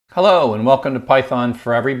Hello and welcome to Python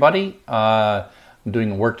for Everybody. I'm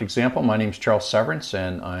doing a worked example. My name is Charles Severance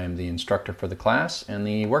and I'm the instructor for the class. And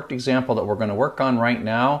the worked example that we're going to work on right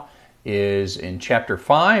now is in Chapter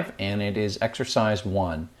 5 and it is Exercise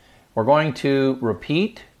 1. We're going to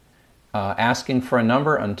repeat asking for a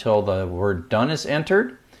number until the word done is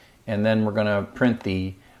entered, and then we're going to print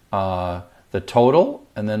the total,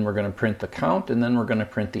 and then we're going to print the count, and then we're going to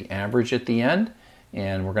print the average at the end.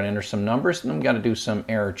 And we're going to enter some numbers, and then we've got to do some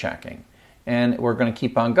error checking. And we're going to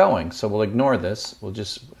keep on going. So we'll ignore this. We'll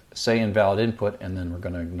just say invalid input, and then we're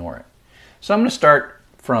going to ignore it. So I'm going to start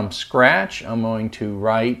from scratch. I'm going to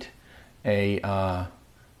write I'll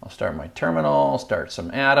start my terminal, I'll start some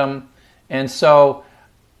Atom. And so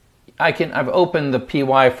I've opened the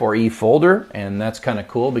py4e folder, and that's kind of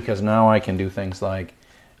cool because now I can do things like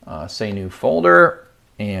say new folder,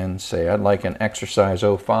 and say I'd like an exercise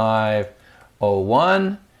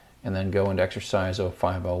 0501, and then go into exercise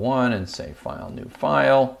 0501 and say file, new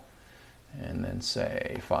file, and then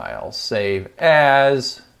say file, save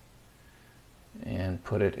as, and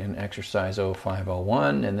put it in exercise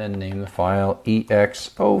 0501, and then name the file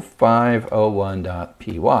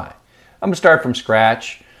ex0501.py. I'm going to start from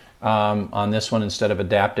scratch on this one instead of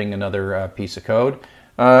adapting another piece of code.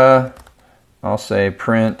 I'll say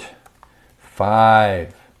print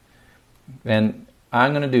 5. And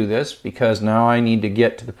I'm going to do this because now I need to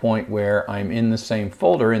get to the point where I'm in the same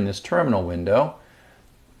folder in this terminal window.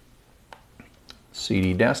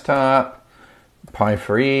 CD desktop,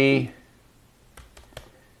 py4e,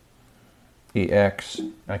 ex.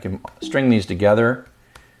 I can string these together.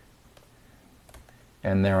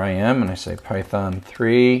 And there I am, and I say Python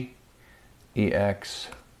 3, ex,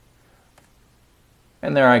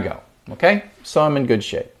 and there I go. Okay, so I'm in good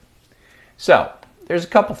shape. So there's a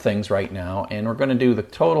couple things right now, and we're going to do the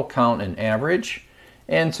total, count, and average.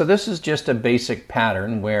 And so this is just a basic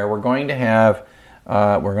pattern where we're going to have,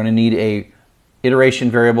 we're going to need a iteration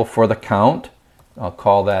variable for the count. I'll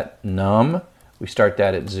call that num. We start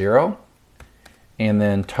that at 0. And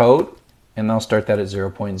then tot, and I'll start that at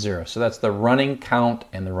 0.0. So that's the running count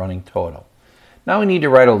and the running total. Now we need to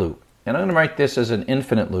write a loop. And I'm going to write this as an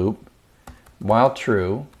infinite loop, while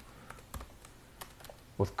true,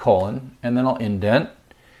 with colon, and then I'll indent,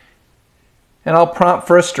 and I'll prompt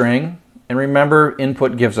for a string. And remember,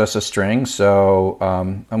 input gives us a string, so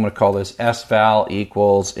I'm going to call this sval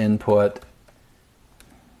equals input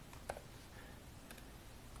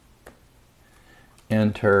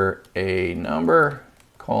enter a number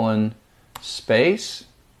colon space.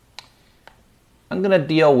 I'm going to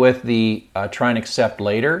deal with the try and accept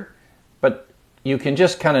later, but you can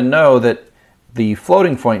just kind of know that the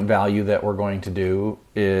floating point value that we're going to do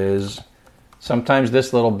is sometimes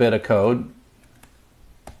this little bit of code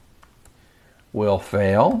will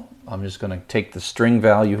fail. I'm just going to take the string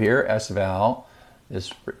value here, sval.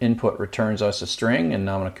 This input returns us a string, and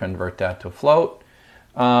now I'm going to convert that to a float.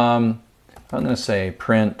 I'm going to say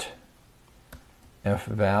print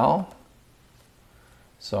fval,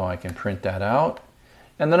 so I can print that out.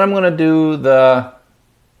 And then I'm going to do the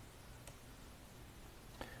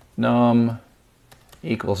num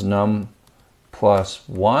equals num plus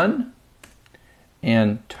 1,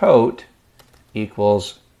 and tot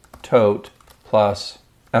equals tot plus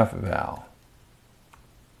fval.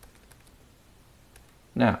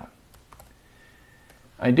 Now,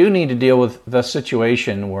 I do need to deal with the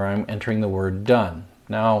situation where I'm entering the word done.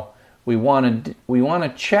 Now, we want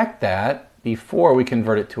to check that before we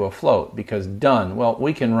convert it to a float, because done, well,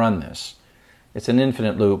 we can run this. It's an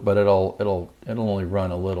infinite loop, but it'll only run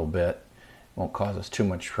a little bit. Won't cause us too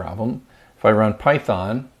much problem. If I run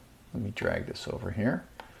Python, let me drag this over here,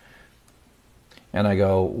 and I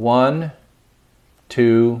go 1,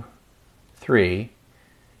 2, 3,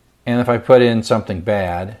 and if I put in something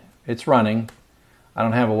bad, it's running. I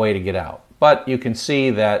don't have a way to get out. But you can see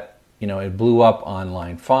that, you know, it blew up on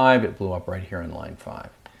line 5. It blew up right here on line 5.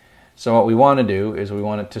 So what we want to do is we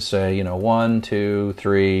want it to say, you know, 1, 2,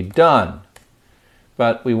 3, done.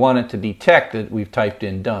 But we want it to detect that we've typed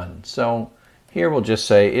in done. So here we'll just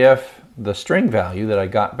say if the string value that I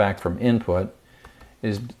got back from input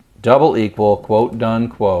is double equal, quote, done,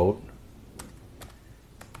 quote,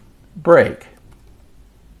 break.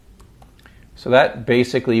 So that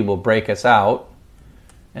basically will break us out.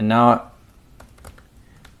 And now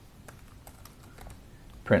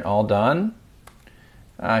print all done.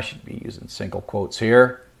 I should be using single quotes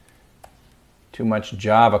here. Too much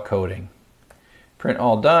Java coding. Print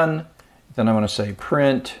all done. Then I'm going to say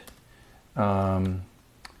print,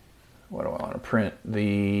 what do I want to print?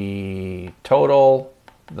 The total,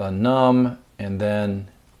 the num, and then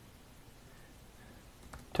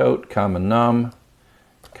tot, comma num,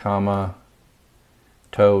 comma,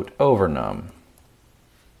 tote over num.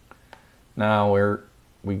 Now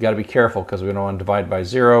we've got to be careful because we don't want to divide by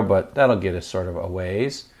 0, but that'll get us sort of a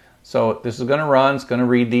ways. So this is going to run, it's going to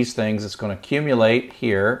read these things, it's going to accumulate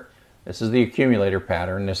here. This is the accumulator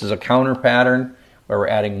pattern. This is a counter pattern where we're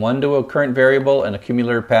adding 1 to a current variable, and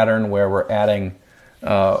accumulator pattern where we're adding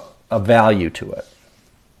a value to it.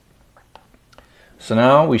 So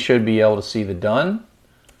now we should be able to see the done.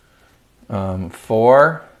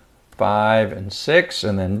 4, 5, and 6,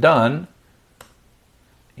 and then done.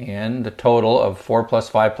 And the total of 4 plus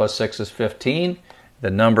 5 plus 6 is 15. The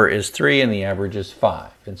number is 3, and the average is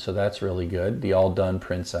 5. And so that's really good. The all done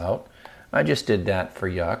prints out. I just did that for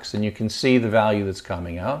yucks, and you can see the value that's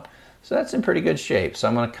coming out. So that's in pretty good shape. So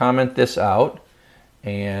I'm going to comment this out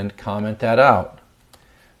and comment that out.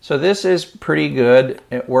 So this is pretty good.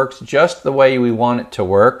 It works just the way we want it to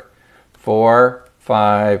work. 4,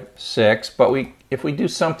 5, 6. But if we do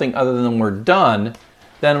something other than we're done,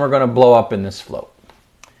 then we're going to blow up in this float.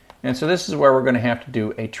 And so this is where we're going to have to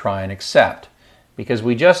do a try and except. Because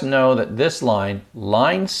we just know that this line,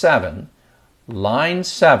 line 7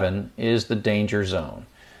 is the danger zone.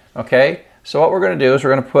 Okay, so what we're going to do is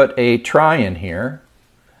we're going to put a try in here,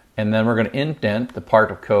 and then we're going to indent the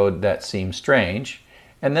part of code that seems strange,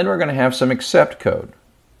 and then we're going to have some except code.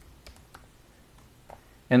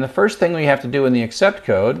 And the first thing we have to do in the except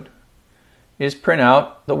code is print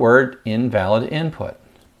out the word invalid input.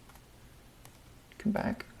 Come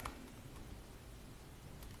back.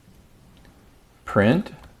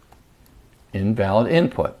 Print invalid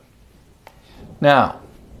input. Now,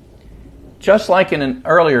 just like in an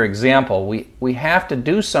earlier example, we have to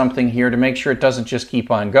do something here to make sure it doesn't just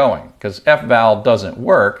keep on going, because fval doesn't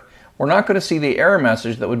work. We're not going to see the error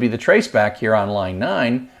message that would be the traceback here on line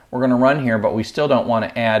 9. We're going to run here, but we still don't want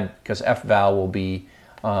to add, because fval will be...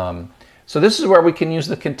 so this is where we can use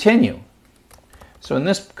the continue. So in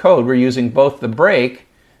this code, we're using both the break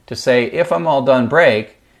to say, if I'm all done,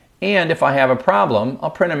 break, and if I have a problem,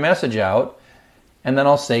 I'll print a message out, and then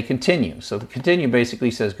I'll say continue. So the continue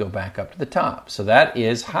basically says go back up to the top. So that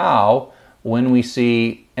is how, when we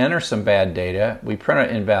see enter some bad data, we print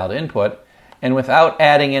an invalid input, and without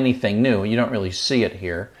adding anything new, you don't really see it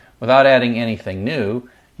here, without adding anything new,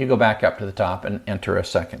 you go back up to the top and enter a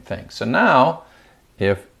second thing. So now,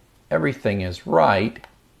 if everything is right,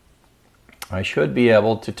 I should be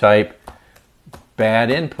able to type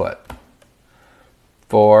bad input.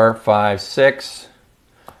 4, 5, 6,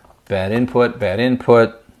 bad input,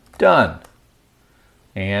 done.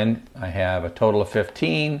 And I have a total of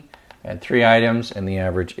 15, and 3 items, and the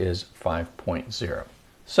average is 5.0.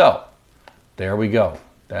 So, there we go.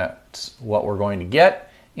 That's what we're going to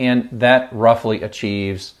get, and that roughly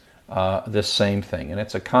achieves this same thing. And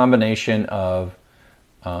it's a combination of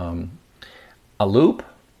a loop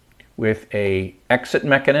with a exit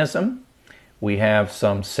mechanism. We have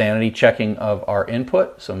some sanity checking of our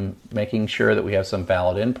input, some making sure that we have some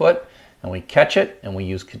valid input, and we catch it, and we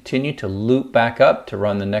use continue to loop back up to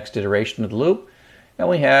run the next iteration of the loop, and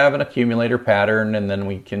we have an accumulator pattern, and then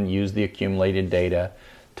we can use the accumulated data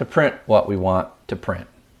to print what we want to print.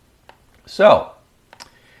 So,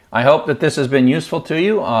 I hope that this has been useful to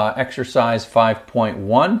you. Exercise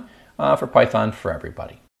 5.1 for Python for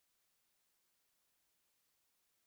Everybody.